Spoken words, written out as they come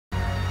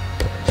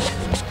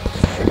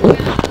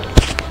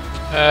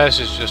This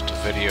is just a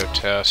video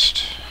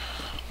test.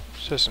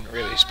 This isn't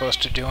really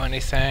supposed to do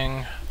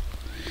anything.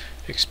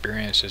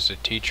 Experience is the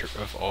teacher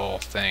of all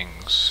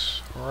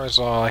things. Or as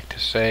I like to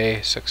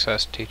say,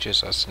 success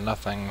teaches us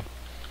nothing.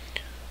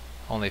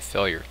 Only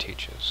failure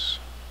teaches.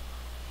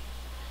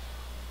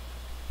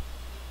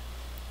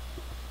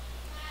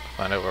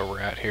 Find out where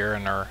we're at here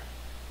in our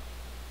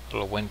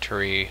little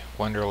wintry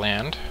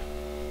wonderland.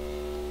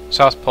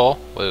 South Pole?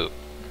 Whoa.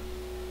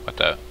 What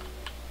the?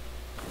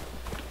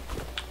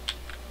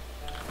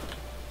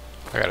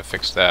 I gotta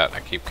fix that. I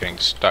keep getting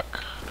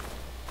stuck.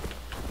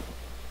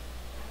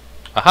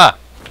 Aha!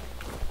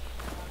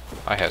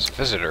 I has a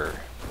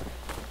visitor.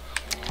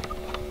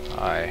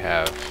 I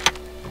have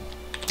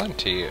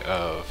plenty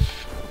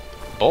of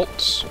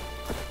bolts.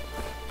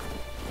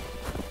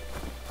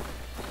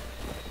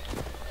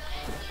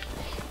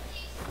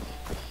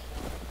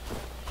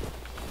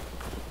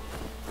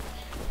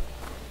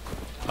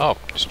 Oh,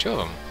 there's two of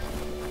them.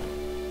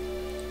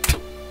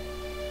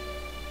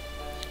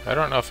 I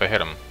don't know if I hit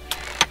them.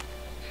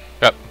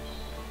 Yep.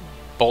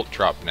 Bolt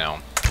drop now.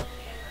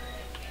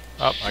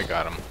 Oh, I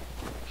got them.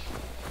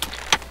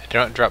 They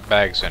don't drop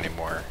bags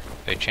anymore.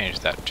 They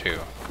changed that too.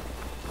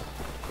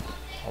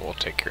 Oh, we'll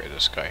take care of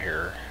this guy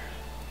here.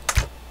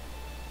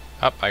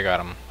 Oh, I got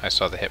him. I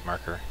saw the hit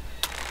marker.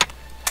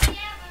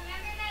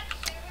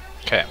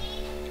 Okay.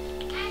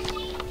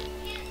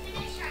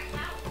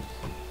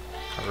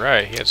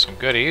 Alright, he had some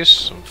goodies,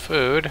 some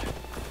food.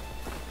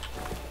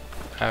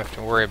 I have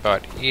to worry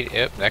about eat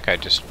it. That guy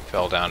just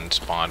fell down and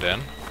spawned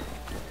in.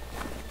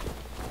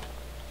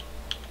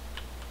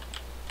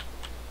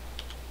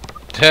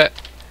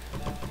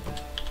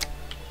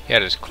 He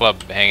had his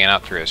club hanging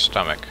out through his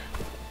stomach.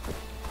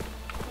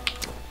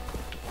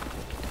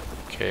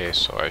 Okay,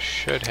 so I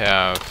should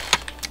have...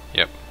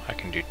 Yep, I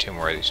can do two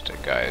more of these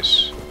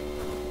guys.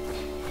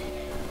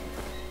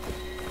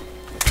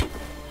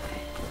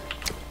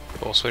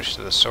 We'll switch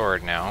to the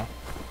sword now.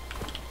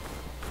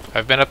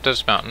 I've been up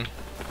this mountain.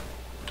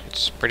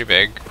 It's pretty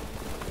big.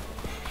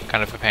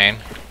 Kind of a pain.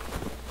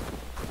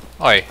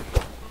 Oi!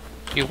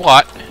 You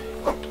what?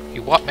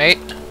 You what, mate?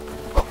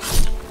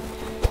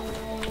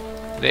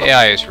 The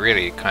AI is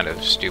really kind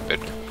of stupid.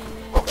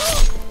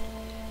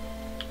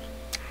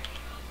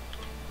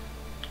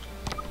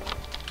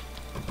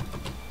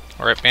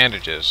 Alright,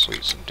 bandages. We'll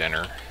eat some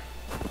dinner.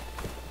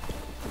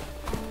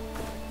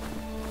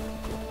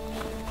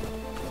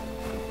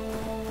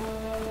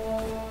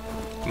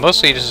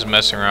 Mostly just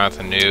messing around with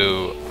the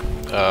new,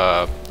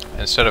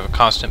 instead of a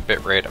constant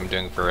bitrate, I'm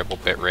doing variable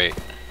bitrate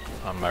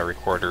on my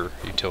recorder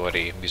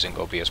utility. I'm using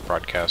OBS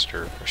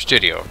Broadcaster, or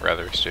Studio,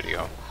 rather,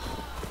 Studio.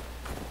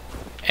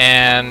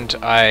 And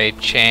I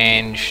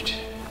changed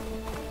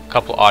a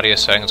couple audio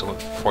settings. I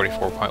went from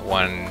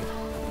 44.1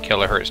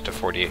 kilohertz to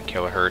 48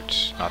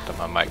 kilohertz. Not that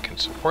my mic can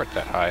support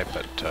that high,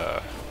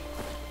 but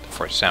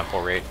for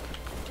sample rate.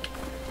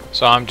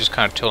 So I'm just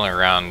kind of tooling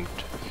around,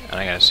 and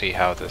I'm going to see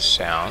how this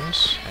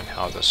sounds and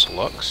how this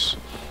looks.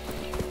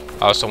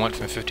 I also went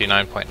from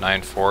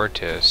 59.94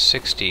 to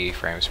 60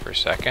 frames per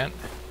second.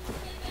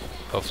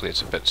 Hopefully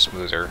it's a bit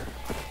smoother.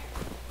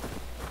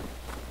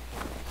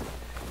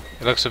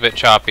 It looks a bit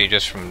choppy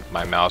just from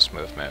my mouse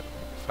movement.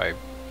 If I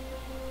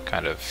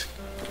kind of...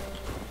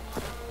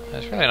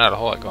 There's really not a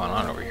whole lot going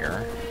on over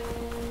here.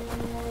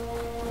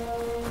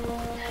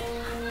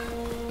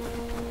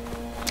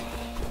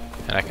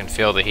 And I can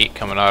feel the heat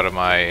coming out of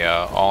my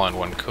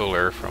all-in-one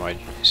cooler from my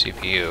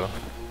CPU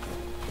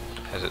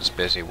as it's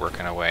busy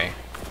working away,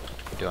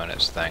 doing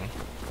its thing.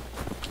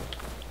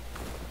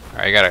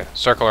 Alright, you gotta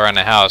circle around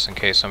the house in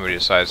case somebody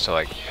decides to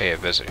like pay a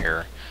visit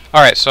here.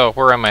 Alright, so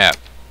where am I at?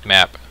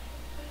 Map.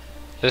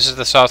 This is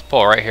the South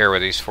Pole right here where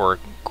these four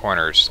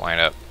corners line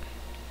up.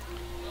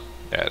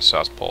 Yeah, it's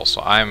South Pole. So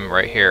I'm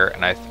right here,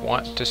 and I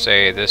want to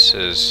say this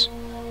is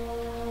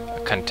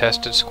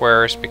contested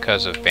squares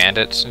because of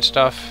bandits and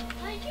stuff.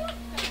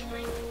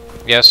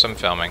 Yes, I'm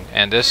filming.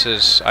 And this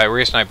is, the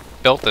reason I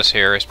built this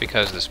here is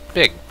because this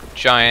big,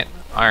 giant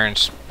iron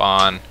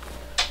spawn,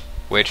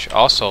 which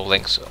also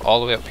links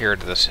all the way up here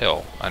to this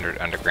hill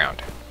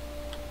underground.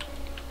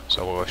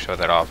 So we'll show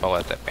that off. I'll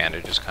let that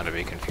bandit just kind of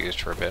be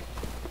confused for a bit.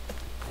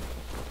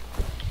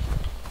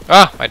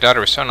 Ah, my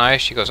daughter was so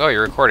nice. She goes, "Oh,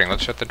 you're recording.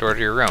 Let's shut the door to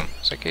your room." I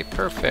was like, "Hey,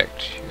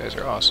 perfect. You guys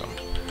are awesome."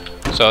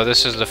 So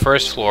this is the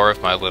first floor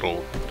of my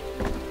little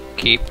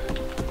keep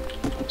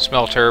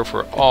smelter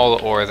for all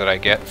the ore that I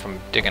get from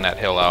digging that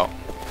hill out.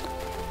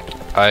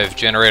 I've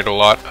generated a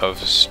lot of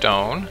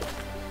stone,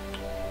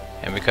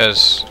 and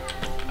because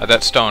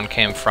that stone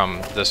came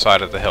from the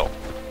side of the hill,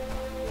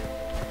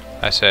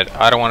 I said,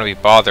 I don't want to be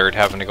bothered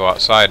having to go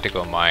outside to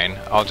go mine.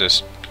 I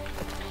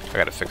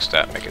gotta fix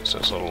that, make it so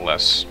it's a little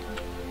less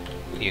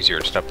easier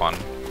to step on.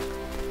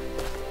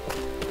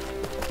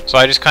 So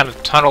I just kind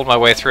of tunneled my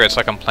way through. It's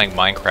like I'm playing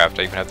Minecraft.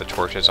 I even have the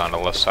torches on the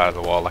left side of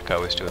the wall like I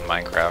always do in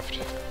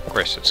Minecraft. Of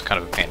course, it's kind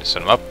of a pain to set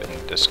them up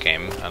in this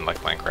game.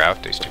 Unlike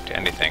Minecraft, they stick to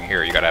anything.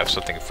 Here, you gotta have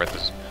something for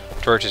the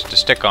torches to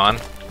stick on.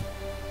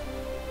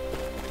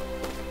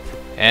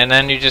 And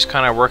then you just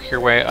kind of work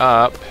your way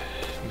up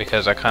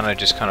because I kind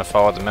of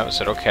followed the map and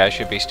said, okay, I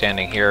should be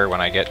standing here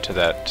when I get to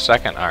that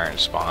second iron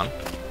spawn.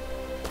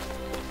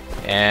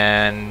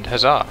 And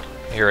huzzah,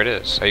 here it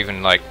is. I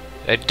even I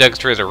dug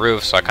through the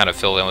roof, so I kind of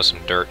filled in with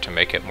some dirt to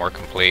make it more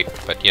complete.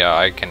 But yeah,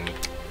 I can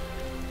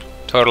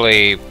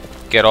totally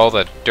get all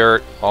the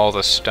dirt, all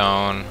the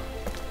stone,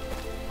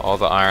 all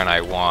the iron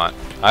I want.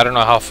 I don't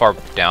know how far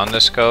down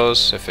this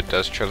goes, if it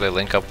does truly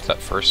link up with that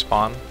first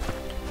spawn.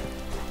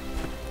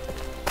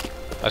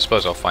 I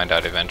suppose I'll find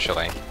out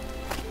eventually.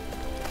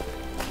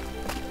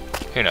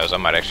 Who knows, I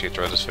might actually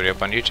throw this video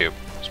up on YouTube.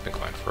 It's been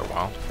going for a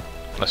while.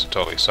 Unless it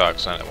totally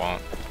sucks, then it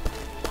won't.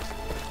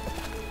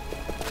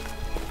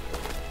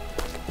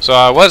 So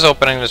I was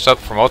opening this up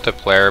for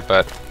multiplayer,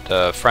 but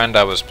the friend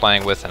I was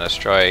playing with in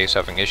Australia, he's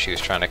having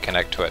issues trying to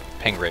connect to it.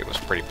 Ping rate was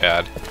pretty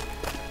bad,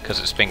 because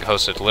it's being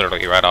hosted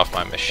literally right off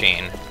my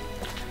machine.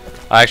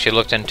 I actually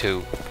looked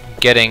into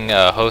getting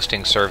a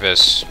hosting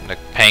service,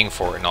 paying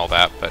for it and all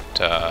that, but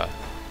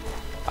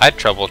I had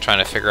trouble trying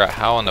to figure out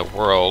how in the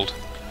world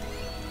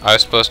I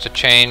was supposed to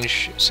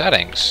change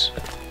settings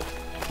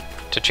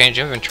to change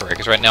inventory,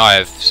 because right now I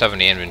have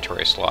 70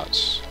 inventory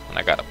slots and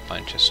I got a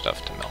bunch of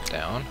stuff to melt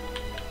down.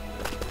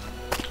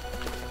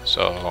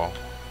 So,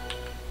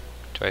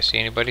 do I see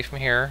anybody from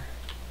here?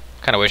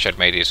 Kind of wish I'd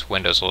made these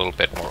windows a little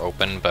bit more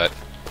open, but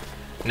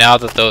now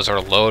that those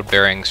are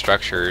load-bearing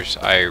structures,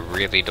 I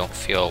really don't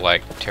feel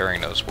like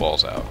tearing those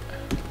walls out.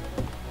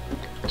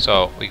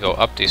 So we go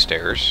up these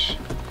stairs,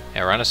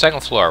 and we're on the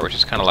second floor, which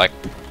is kind of like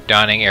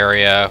dining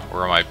area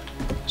where my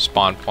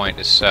spawn point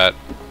is set.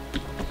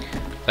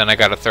 Then I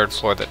got a third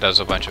floor that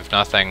does a bunch of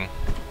nothing.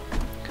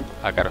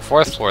 I got a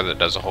fourth floor that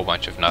does a whole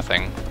bunch of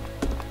nothing,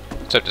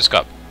 except it's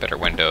got better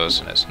windows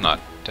and it's not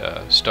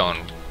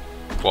stone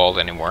walled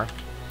anymore.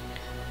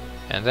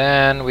 And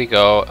then we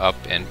go up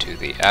into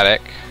the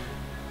attic,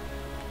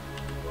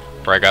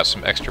 where I got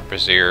some extra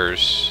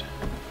braziers,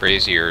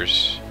 bras,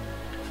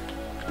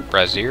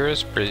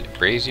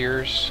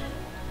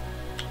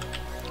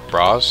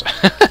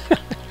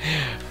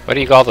 what do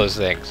you call those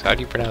things? How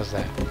do you pronounce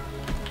that?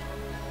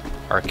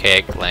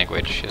 Archaic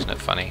language, isn't it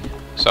funny?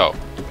 So,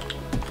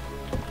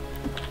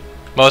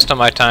 most of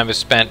my time is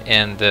spent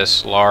in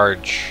this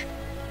large-ish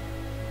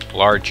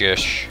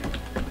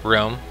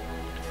room.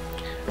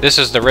 This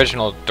is the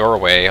original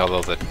doorway,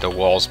 although the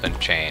wall's been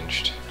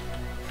changed.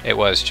 It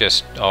was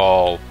just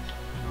all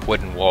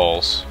wooden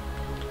walls.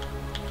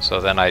 So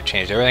then I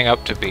changed everything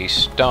up to be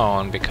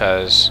stone,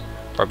 because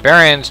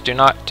barbarians do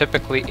not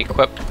typically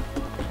equip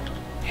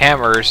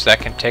hammers that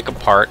can take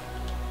apart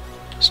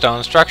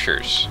stone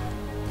structures.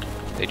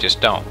 They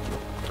just don't,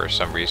 for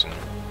some reason.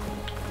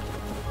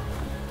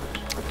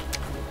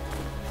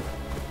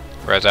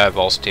 Whereas I have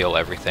all steel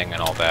everything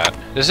and all that.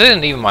 This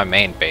isn't even my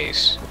main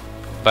base,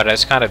 but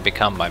it's kind of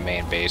become my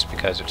main base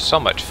because it's so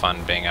much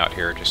fun being out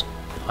here just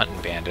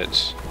hunting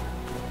bandits.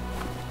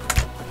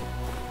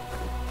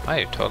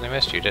 I totally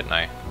missed you, didn't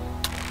I?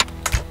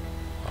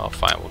 Oh,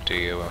 fine, we'll do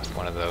you with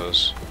one of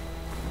those.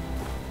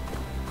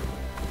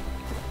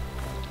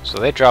 So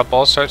they drop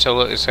all sorts of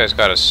loot. This guy's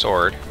got a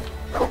sword.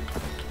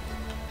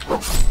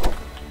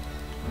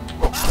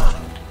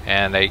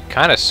 And they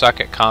kind of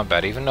suck at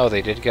combat, even though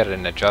they did get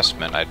an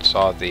adjustment. I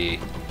saw the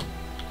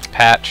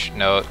patch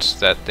notes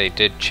that they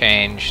did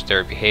change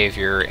their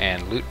behavior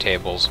and loot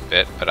tables a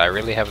bit, but I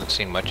really haven't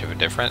seen much of a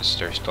difference.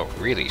 They're still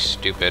really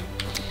stupid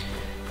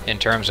in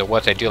terms of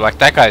what they do. Like,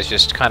 that guy's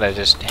just kind of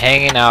just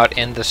hanging out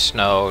in the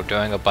snow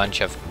doing a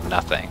bunch of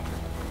nothing.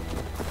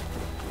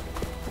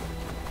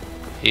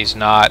 He's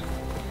not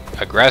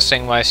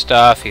aggressing my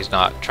stuff, he's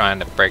not trying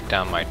to break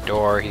down my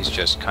door, he's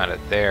just kind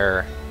of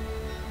there.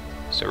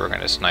 So we're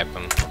going to snipe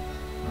him.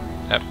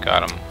 Yep,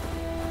 got him.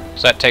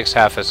 So that takes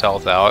half his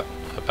health out,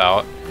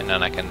 about, and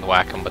then I can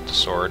whack him with the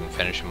sword and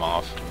finish him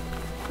off.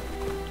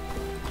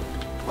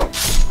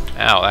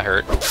 Ow, that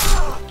hurt.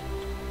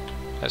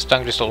 That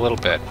stung just a little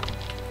bit.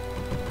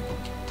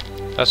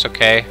 That's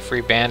okay, free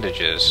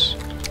bandages.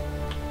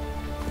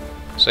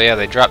 So yeah,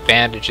 they drop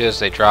bandages,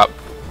 they drop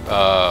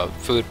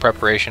food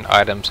preparation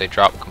items, they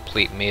drop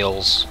complete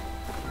meals.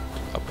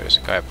 Oh, there's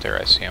a guy up there,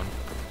 I see him.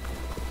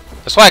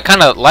 That's why I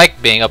kind of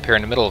like being up here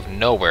in the middle of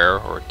nowhere,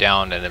 or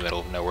down in the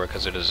middle of nowhere,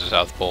 because it is the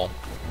South Pole,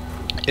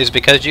 is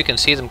because you can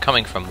see them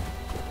coming from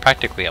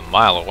practically a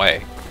mile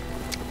away.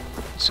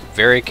 It's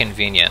very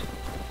convenient,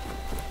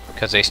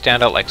 because they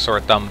stand out like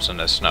sore thumbs in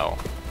the snow.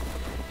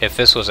 If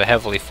this was a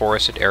heavily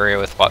forested area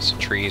with lots of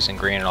trees and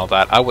green and all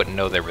that, I wouldn't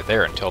know they were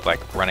there until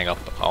like running up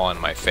all in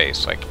my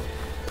face. Like,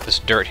 this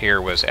dirt here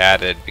was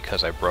added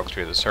because I broke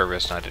through the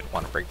surface and I didn't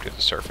want to break through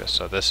the surface.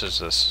 So this is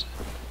this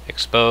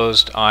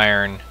exposed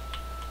iron.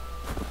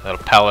 The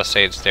little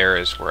palisades there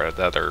is where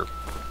the other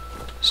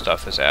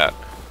stuff is at.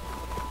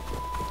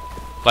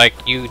 Like,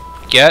 you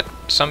get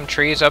some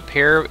trees up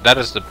here. That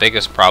is the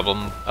biggest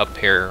problem up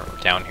here, or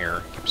down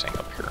here. I keep saying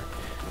up here.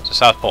 It's the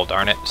South Pole,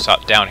 darn it.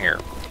 Down here,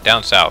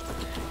 down south,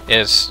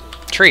 is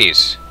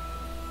trees.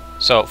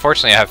 So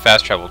fortunately I have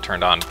fast travel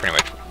turned on pretty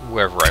much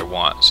wherever I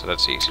want, so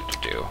that's easy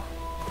to do.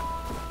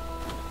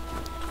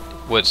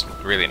 Wood's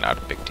really not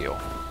a big deal.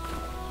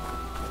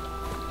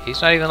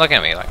 He's not even looking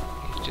at me. Like,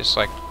 he's just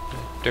like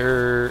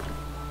dirt.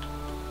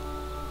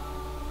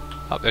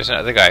 Oh, there's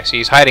another guy. See,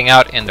 he's hiding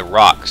out in the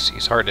rocks.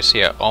 He's hard to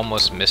see. I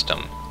almost missed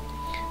him.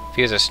 If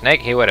he was a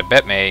snake, he would have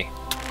bit me.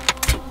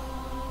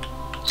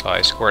 So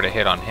I scored a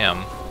hit on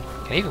him.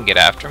 Can he even get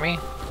after me?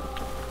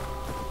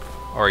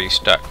 Or are you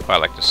stuck? Oh, I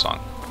like this song.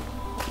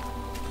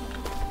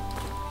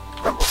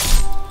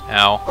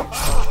 Ow.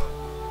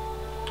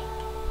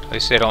 At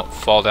least they don't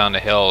fall down the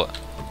hill.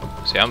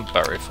 See, I'm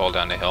about ready to fall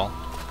down the hill.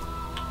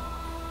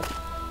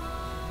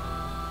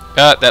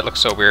 That looks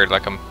so weird,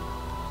 like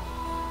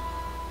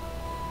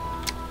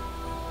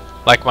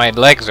my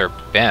legs are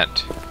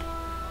bent.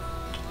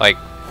 Like,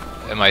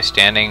 am I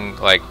standing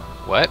like,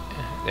 what?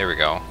 There we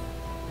go.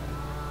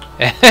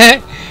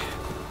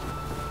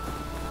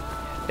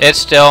 It's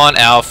still an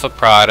alpha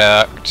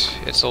product.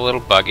 It's a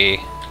little buggy.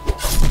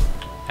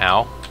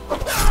 Ow.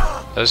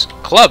 Those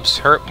clubs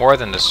hurt more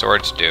than the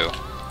swords do.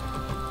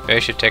 Maybe I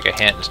should take a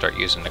hint and start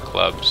using the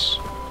clubs.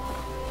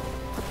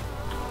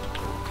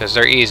 Because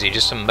they're easy.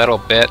 Just some metal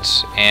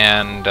bits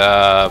and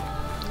a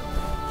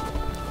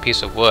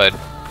piece of wood.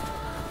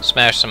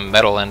 Smash some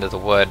metal into the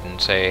wood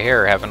and say,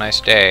 here, have a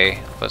nice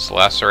day. Let's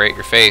lacerate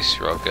your face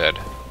real good.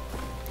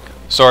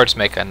 Swords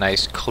make a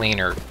nice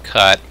cleaner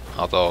cut,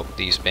 although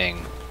these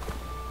being...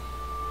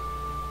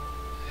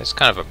 It's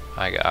kind of a,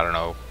 I don't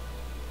know,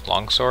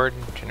 longsword?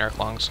 Generic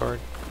longsword?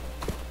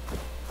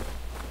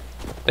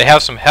 They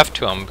have some heft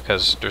to them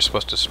because they're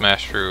supposed to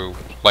smash through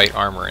light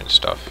armor and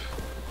stuff.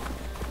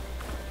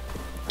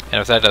 And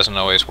if that doesn't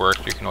always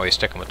work, you can always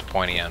stick them with the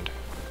pointy end.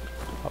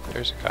 Oh,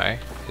 there's a guy.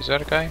 Is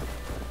that a guy?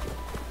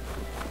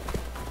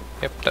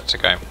 Yep, that's a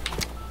guy.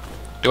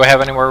 Do I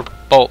have any more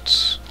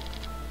bolts?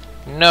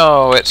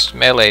 No, it's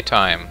melee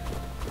time.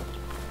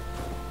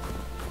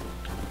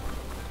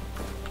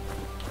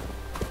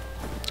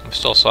 I'm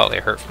still slightly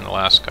hurt from the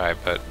last guy,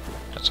 but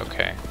that's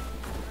okay.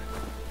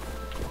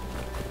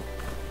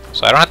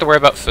 So I don't have to worry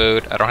about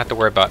food. I don't have to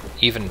worry about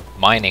even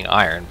mining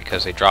iron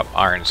because they drop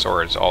iron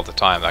swords all the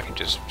time. I can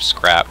just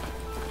scrap.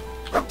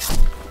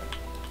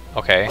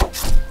 Okay.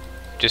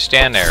 Just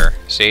stand there.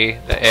 See?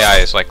 The AI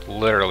is like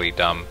literally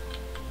dumb.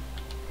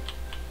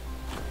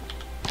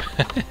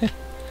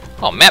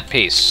 Oh, map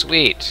piece.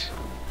 Sweet.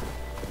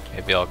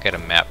 Maybe I'll get a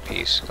map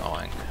piece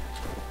going.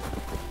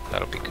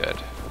 That'll be good.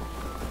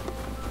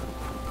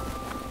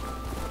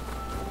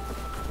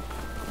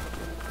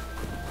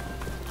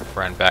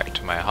 Run back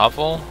to my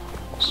hovel.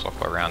 We'll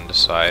swap around the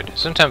side.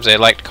 Sometimes I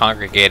like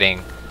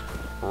congregating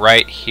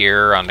right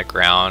here on the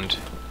ground.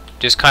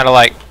 Just kind of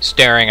like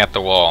staring at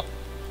the wall.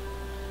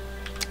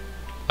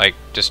 Like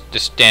just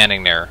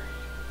standing there.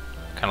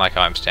 Kind of like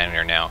how I'm standing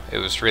there now. It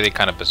was really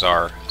kind of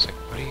bizarre. I was like,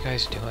 what are you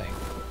guys doing?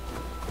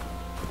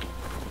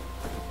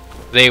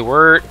 They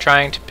were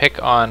trying to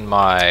pick on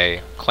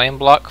my claim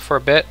block for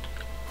a bit.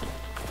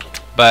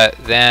 But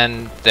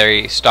then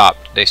they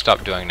stopped. They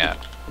stopped doing that.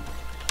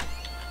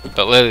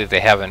 But literally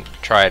they haven't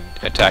tried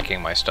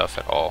attacking my stuff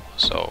at all,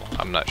 so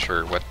I'm not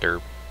sure what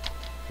their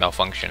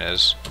malfunction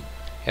is.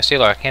 Yeah, see,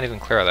 look, I can't even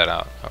clear that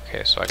out.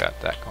 Okay, so I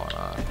got that going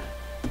on.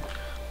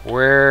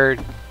 Where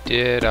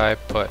did I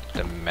put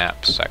the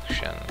map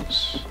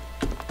sections?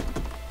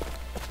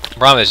 The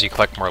problem is you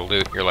collect more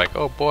loot, you're like,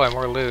 oh boy,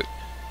 more loot.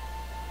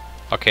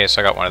 Okay,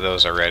 so I got one of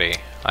those already.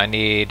 I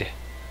need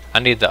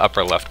the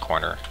upper left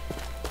corner.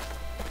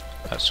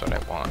 That's what I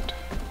want.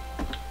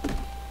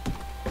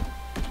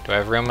 Do I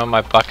have room in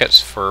my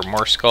buckets for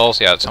more skulls?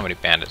 Yeah, that's how many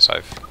bandits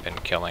I've been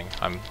killing.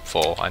 I'm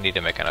full. I need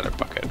to make another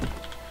bucket.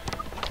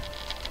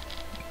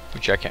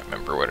 Which I can't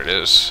remember what it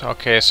is.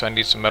 Okay, so I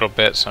need some metal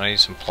bits and I need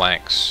some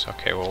planks.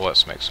 Okay, well,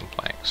 let's make some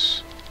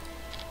planks.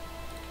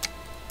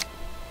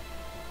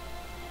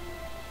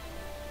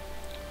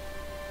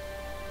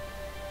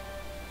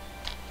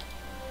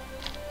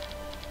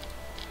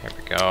 Here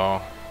we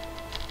go.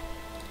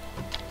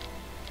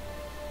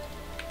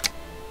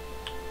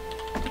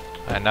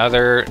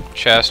 Another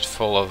chest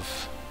full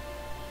of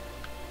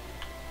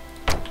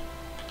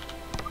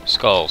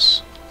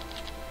skulls.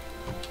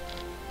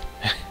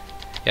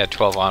 Yeah,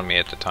 12 on me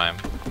at the time.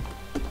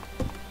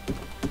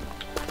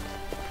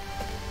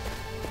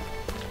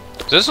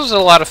 This was a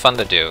lot of fun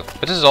to do,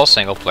 but this is all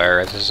single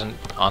player. This isn't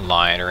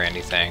online or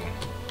anything.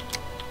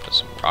 Put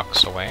some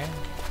rocks away.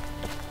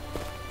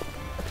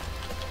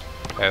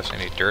 Do I have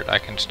any dirt I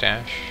can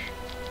stash?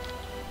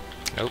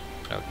 Nope,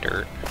 no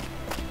dirt.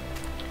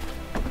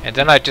 And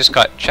then I just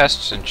got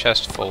chests and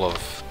chests full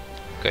of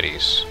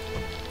goodies.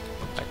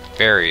 Like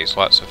berries,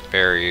 lots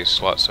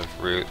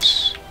of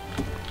roots.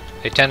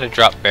 They tend to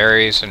drop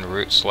berries and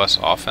roots less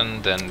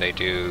often than they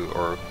do,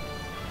 or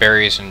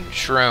berries and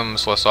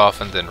shrooms less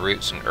often than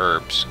roots and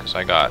herbs, because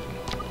I got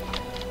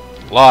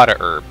a lot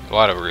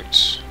of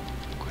roots,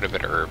 quite a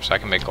bit of herbs. I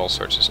can make all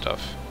sorts of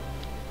stuff.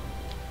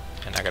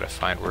 And I gotta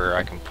find where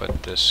I can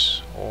put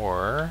this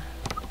ore.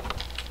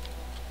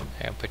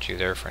 I'll put you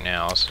there for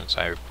now, since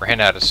I ran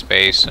out of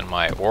space in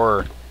my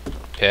ore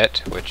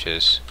pit, which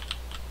is...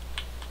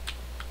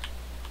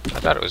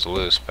 I thought it was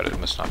loose, but it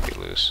must not be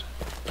loose.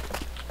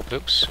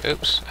 Oops,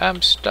 oops,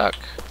 I'm stuck.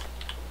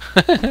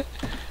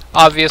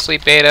 Obviously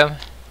beta.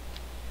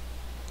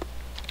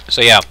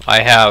 So yeah,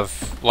 I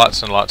have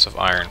lots and lots of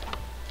iron.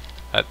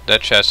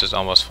 That chest is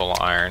almost full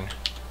of iron.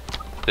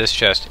 This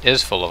chest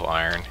is full of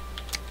iron.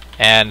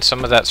 And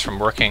some of that's from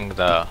working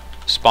the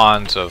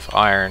spawns of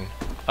iron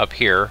up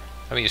here.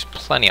 I mean, there's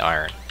plenty of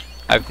iron.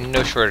 I have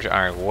no shortage of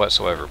iron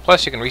whatsoever.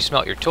 Plus, you can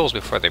resmelt your tools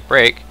before they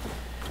break.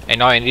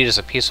 And all you need is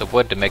a piece of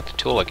wood to make the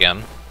tool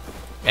again.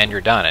 And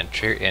you're done.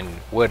 And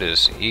wood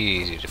is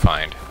easy to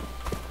find.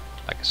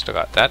 I still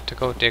got that to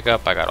go dig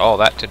up. I got all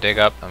that to dig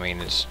up. I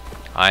mean,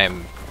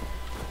 I'm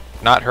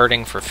not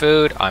hurting for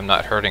food. I'm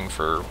not hurting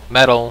for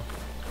metal.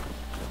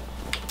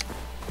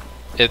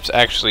 It's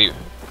actually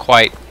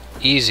quite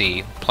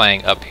easy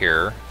playing up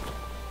here.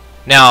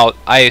 Now,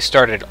 I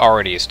started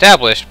already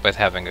established with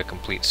having a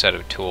complete set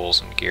of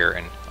tools and gear,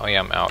 and oh yeah,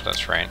 I'm out,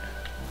 that's right.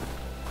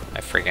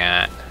 I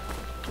forgot.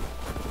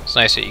 It's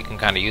nice that you can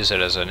kind of use it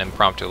as an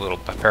impromptu little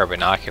pair of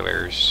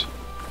binoculars.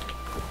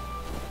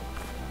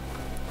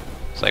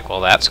 It's like,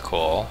 well, that's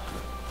cool.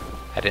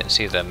 I didn't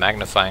see the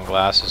magnifying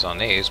glasses on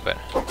these, but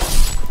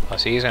oh,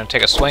 see, he's gonna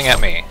take a swing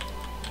at me.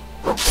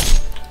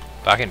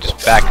 But I can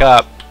just back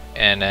up,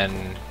 and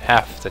then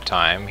half the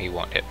time he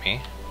won't hit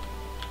me.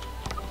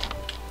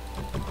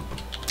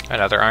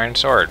 Another iron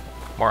sword.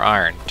 More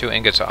iron. 2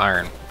 ingots of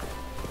iron.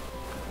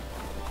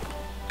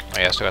 Oh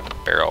yeah, I still got the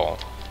barrel.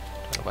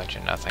 A bunch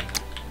of nothing.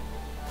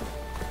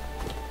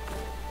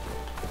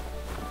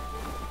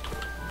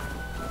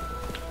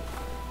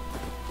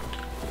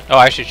 Oh,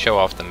 I should show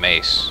off the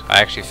mace. I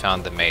actually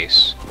found the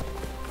mace.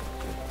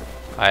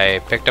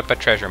 I picked up a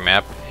treasure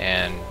map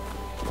and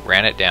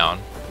ran it down.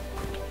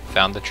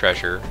 Found the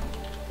treasure.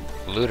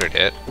 Looted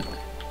it.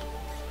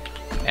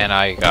 And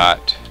I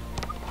got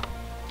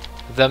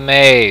the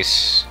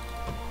mace,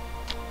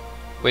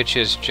 which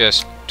is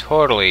just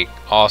totally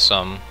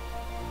awesome.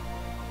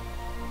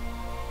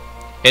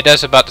 It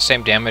does about the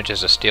same damage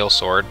as a steel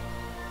sword.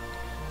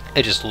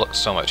 It just looks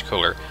so much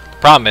cooler. The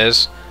problem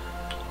is,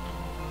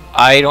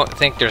 I don't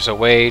think there's a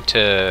way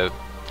to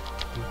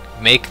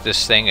make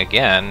this thing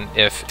again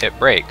if it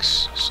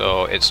breaks.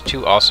 So it's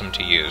too awesome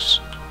to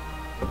use.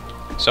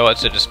 So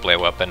it's a display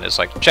weapon. It's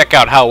like, check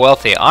out how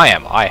wealthy I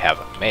am. I have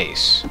a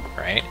mace,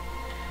 right?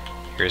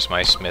 Here's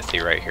my smithy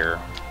right here.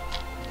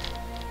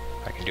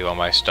 I can do all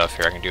my stuff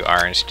here. I can do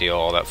iron, steel,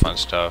 all that fun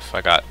stuff.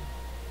 I got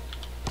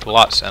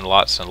lots and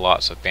lots and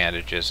lots of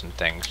bandages and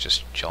things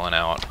just chilling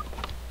out.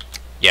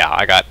 Yeah,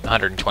 I got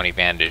 120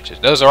 bandages.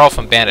 Those are all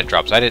from bandit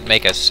drops. I didn't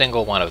make a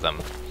single one of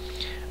them.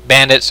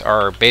 Bandits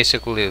are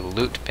basically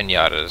loot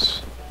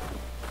pinatas.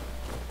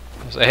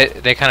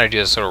 They kind of do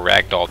this sort of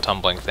ragdoll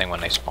tumbling thing when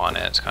they spawn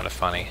in. It's kind of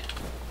funny.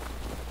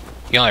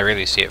 You only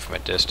really see it from a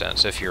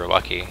distance if you're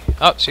lucky.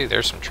 Oh, see,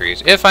 there's some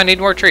trees. If I need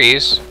more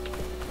trees,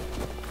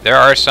 there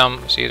are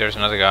some. See, there's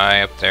another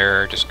guy up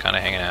there just kind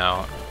of hanging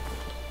out.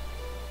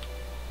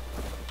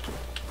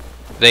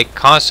 They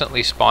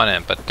constantly spawn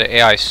in, but the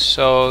AI is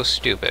so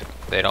stupid.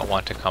 They don't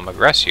want to come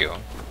aggress you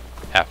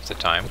half the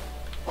time.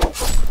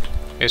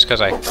 Just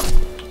because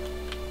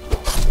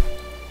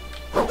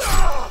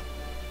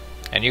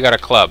And you got a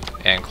club,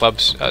 and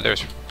clubs,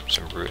 there's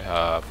some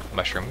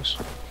mushrooms.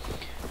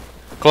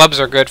 Clubs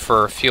are good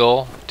for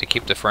fuel to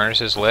keep the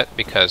furnaces lit,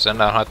 because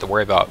then I don't have to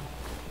worry about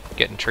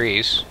getting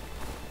trees.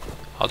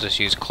 I'll just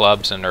use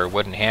clubs and their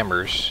wooden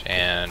hammers,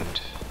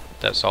 and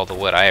that's all the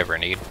wood I ever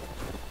need.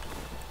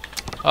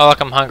 Oh,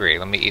 look, I'm hungry.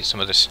 Let me eat some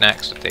of the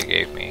snacks that they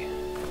gave me.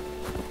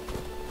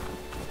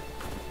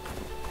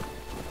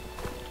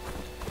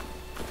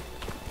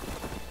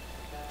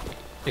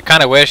 You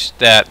kind of wish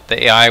that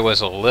the AI was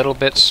a little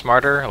bit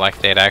smarter, like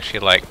they'd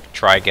actually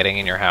try getting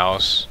in your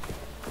house.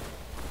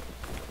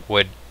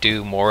 Would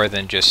do more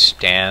than just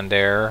stand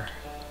there.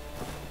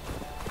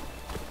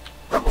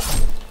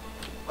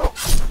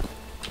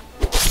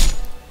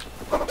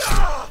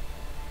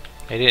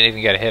 They didn't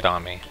even get a hit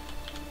on me.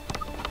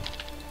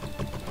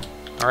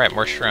 Alright,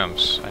 more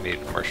shrooms. I need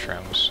more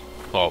shrooms.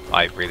 Well,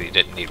 I really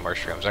didn't need more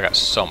shrooms. I got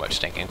so much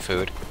stinking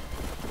food.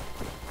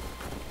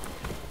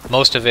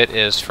 Most of it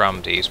is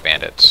from these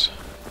bandits,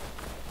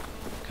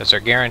 because they're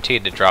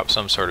guaranteed to drop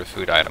some sort of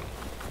food item.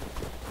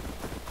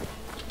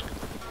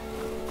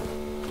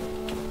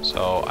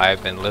 So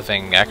I've been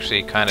living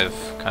actually kind of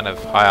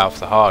high off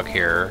the hog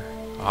here,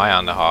 high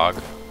on the hog,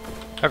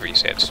 however you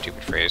say it,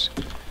 stupid phrase,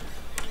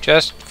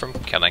 just from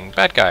killing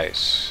bad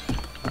guys.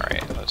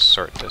 Alright, let's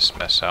sort this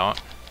mess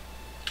out.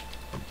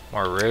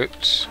 More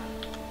roots,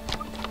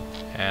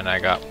 and I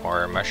got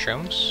more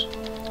mushrooms.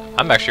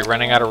 I'm actually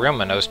running out of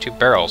room in those 2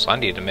 barrels. I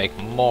need to make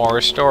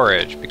more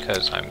storage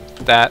because I'm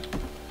that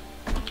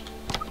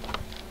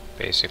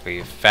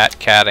basically fat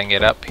catting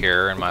it up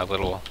here in my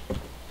little...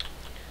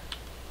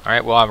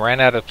 Alright, well, I'm running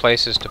out of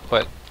places to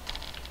put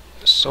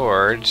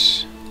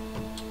swords.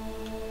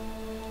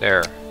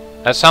 There.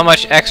 That's how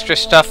much extra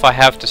stuff I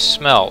have to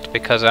smelt,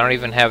 because I don't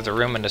even have the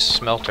room in the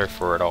smelter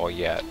for it all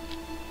yet.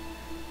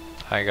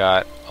 I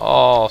got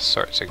all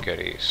sorts of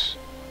goodies.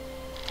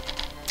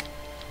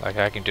 Like,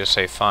 I can just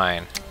say,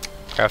 fine.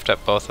 Craft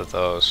up both of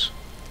those.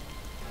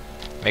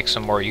 Make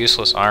some more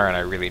useless iron I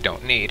really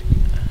don't need.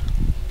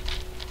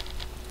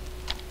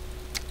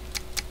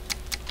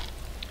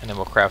 then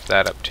we'll craft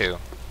that up too.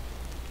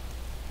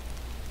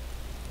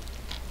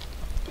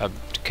 I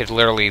could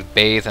literally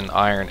bathe in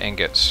iron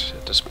ingots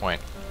at this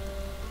point.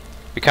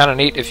 It'd be kind of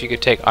neat if you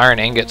could take iron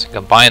ingots and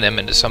combine them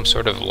into some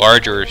sort of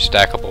larger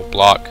stackable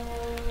block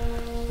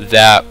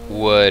that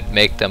would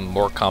make them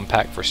more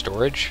compact for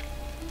storage.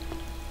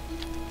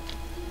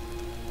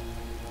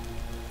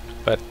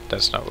 But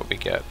that's not what we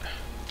get.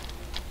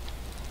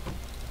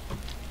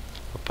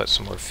 We'll put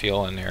some more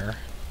fuel in there,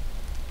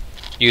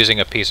 using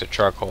a piece of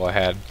charcoal I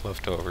had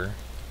left over.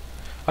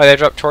 Oh, they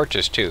drop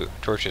torches too.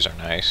 Torches are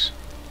nice.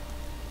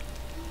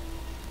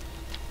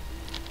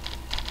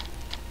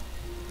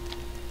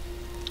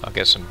 I'll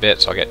get some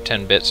bits. I'll get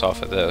 10 bits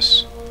off of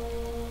this.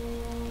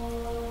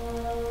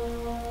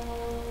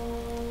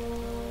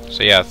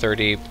 So yeah,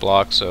 30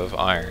 blocks of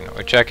iron,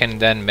 which I can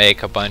then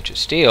make a bunch of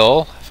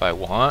steel if I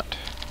want.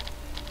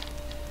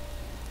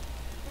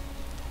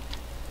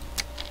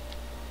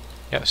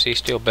 Yeah, see,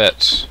 steel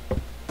bits.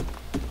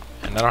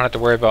 And I don't have to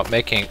worry about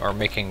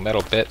making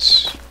metal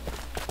bits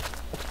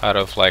out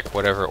of like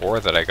whatever ore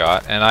that I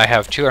got. And I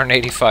have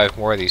 285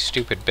 more of these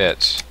stupid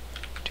bits.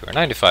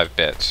 295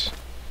 bits.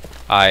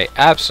 I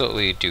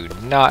absolutely do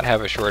not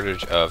have a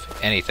shortage of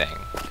anything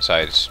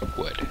besides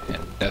wood,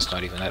 and that's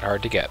not even that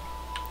hard to get.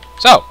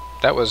 So,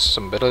 that was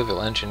some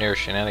Medieval Engineer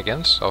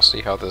shenanigans. I'll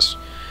see how this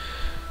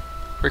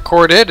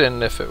recorded,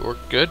 and if it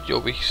worked good,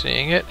 you'll be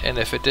seeing it, and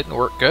if it didn't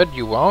work good,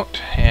 you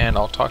won't, and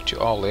I'll talk to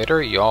you all later.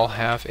 Y'all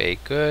have a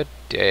good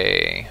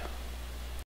day.